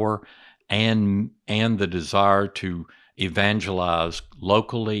power and the desire to evangelize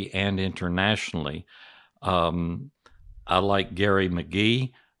locally and internationally. I like Gary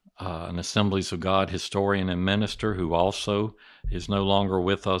McGee, an Assemblies of God historian and minister who also is no longer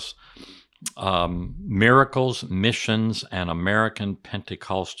with us. Miracles, Missions, and American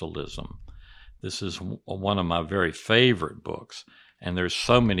Pentecostalism. This is one of my very favorite books, and there's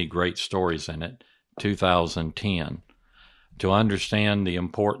so many great stories in it. 2010. To understand the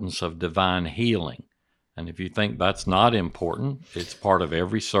importance of divine healing. And if you think that's not important, it's part of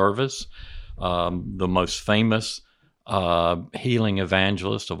every service. The most famous healing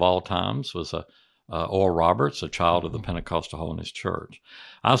evangelist of all times was Oral Roberts, a child of the Pentecostal Holiness Church.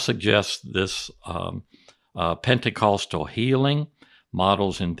 I suggest this Pentecostal Healing,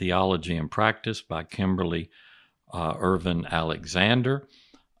 Models in Theology and Practice by Kimberly Irvin Alexander.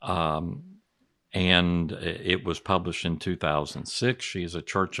 And it was published in 2006. She's a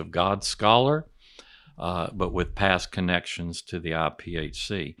Church of God scholar, but with past connections to the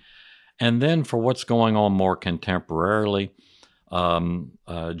IPHC. And then for what's going on more contemporarily,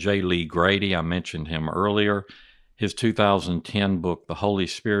 J. Lee Grady, I mentioned him earlier, his 2010 book, The Holy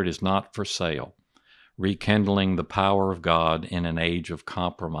Spirit is Not for Sale, Rekindling the Power of God in an Age of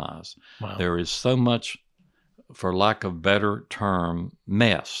Compromise. Wow. There is so much, for lack of a better term,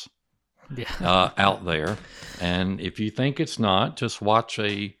 mess out there. And if you think it's not, just watch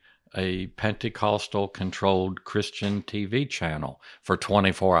a Pentecostal controlled Christian TV channel for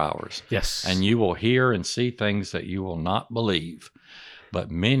 24 hours. Yes. And you will hear and see things that you will not believe, but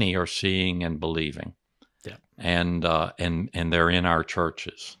many are seeing and believing. Yeah. And they're in our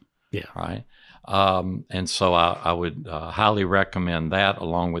churches. Yeah. Right. And so I would highly recommend that,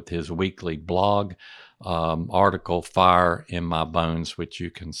 along with his weekly blog article, Fire in My Bones, which you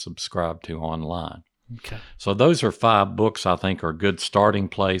can subscribe to online. Okay. So those are 5 books I think are a good starting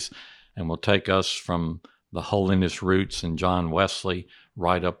place, and will take us from the holiness roots and John Wesley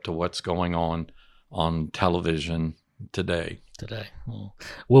right up to what's going on television today. Well,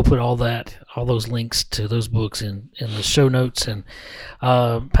 we'll put all those links to those books in the show notes. And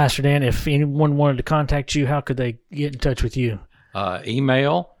Pastor Dan, if anyone wanted to contact you, how could they get in touch with you?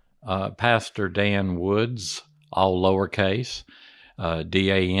 Email Pastor Dan Woods, all lowercase,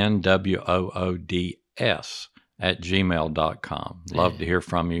 DANWOODS @gmail.com. Love to hear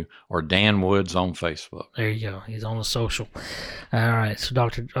from you. Or Dan Woods on Facebook. There you go. He's on the social. All right. So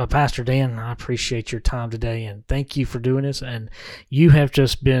Pastor Dan, I appreciate your time today, and thank you for doing this. And you have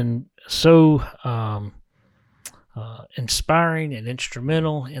just been so inspiring and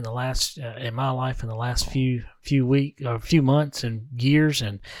instrumental in the last in my life in the last few weeks or few months and years.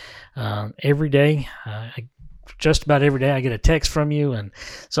 And every day, just about every day I get a text from you, and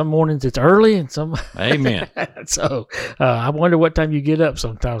some mornings it's early and some Amen. So I wonder what time you get up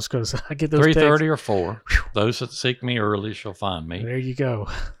sometimes, because I get those 3:30 or 4. Those that seek me early shall find me. There you go.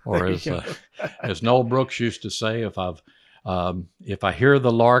 Or as Noel Brooks used to say, if I hear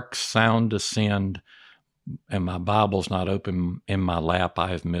the lark's sound ascend and my Bible's not open in my lap, I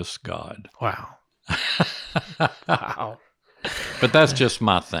have missed God. Wow. Wow. But that's just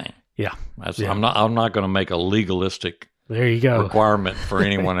my thing. Yeah. I'm not going to make a legalistic there you go requirement for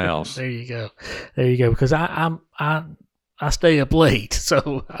anyone else. There you go. Because I stay up late,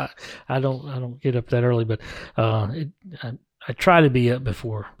 so I don't get up that early. But I try to be up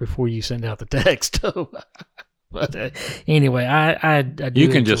before you send out the text. But anyway, I do. You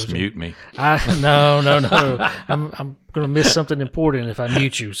can just mute me. No. I'm going to miss something important if I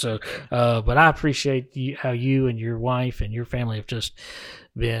mute you. So, but I appreciate how you and your wife and your family have just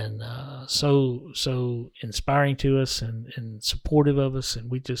been so inspiring to us and supportive of us, and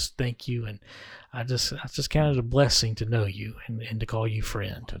we just thank you. And I just count it a blessing to know you and to call you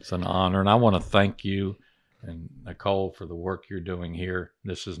friend. It's an honor, and I want to thank you and Nicole for the work you're doing here.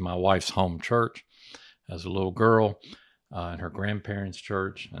 This is my wife's home church as a little girl, in her grandparents'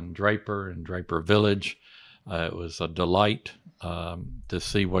 church in Draper Village. It was a delight to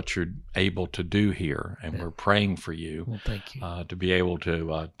see what you're able to do here, and we're praying for you. Well, thank you. To be able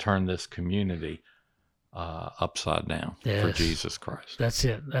to turn this community upside down for Jesus Christ. That's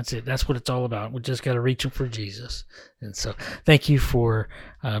it. That's what it's all about. We just got to reach them for Jesus. And so thank you for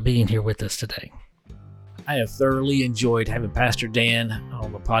being here with us today. I have thoroughly enjoyed having Pastor Dan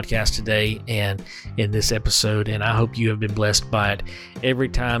on the podcast today and in this episode, and I hope you have been blessed by it. Every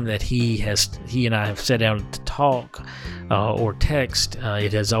time that he and I have sat down to talk or text,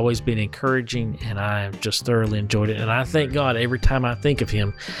 it has always been encouraging, and I have just thoroughly enjoyed it. And I thank God every time I think of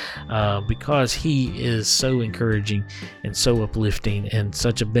him, because he is so encouraging and so uplifting and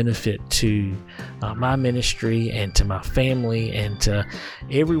such a benefit to my ministry and to my family and to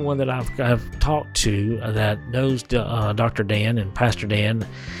everyone that I've talked to that knows Dr. Dan and Pastor Dan.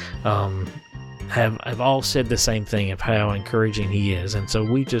 Have all said the same thing of how encouraging he is. And so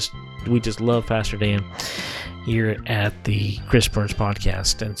we just love Pastor Dan here at the Chris Burns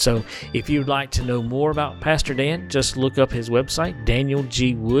Podcast. And so if you'd like to know more about Pastor Dan, just look up his website,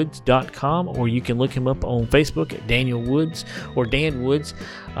 DanielGWoods.com, or you can look him up on Facebook at Daniel Woods or Dan Woods,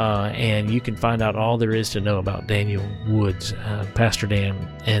 and you can find out all there is to know about Daniel Woods, Pastor Dan,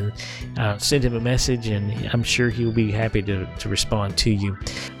 and send him a message, and I'm sure he'll be happy to respond to you.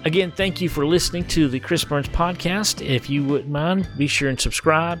 Again, thank you for listening to the Chris Burns Podcast. If you wouldn't mind, be sure and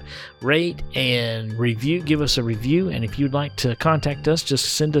subscribe, rate, and review. Give us a review, and if you'd like to contact us,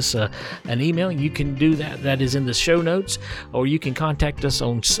 just send us an email. You can do that. That is in the show notes, or you can contact us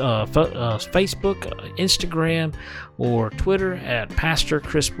on Facebook, Instagram, or Twitter at Pastor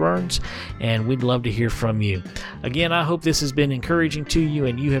Chris Burns, and we'd love to hear from you. Again, I hope this has been encouraging to you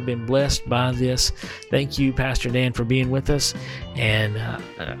and you have been blessed by this. Thank you, Pastor Dan, for being with us, and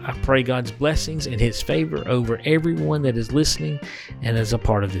I pray God's blessings and his favor over everyone that is listening and is a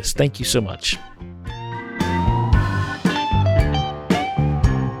part of this. Thank you so much.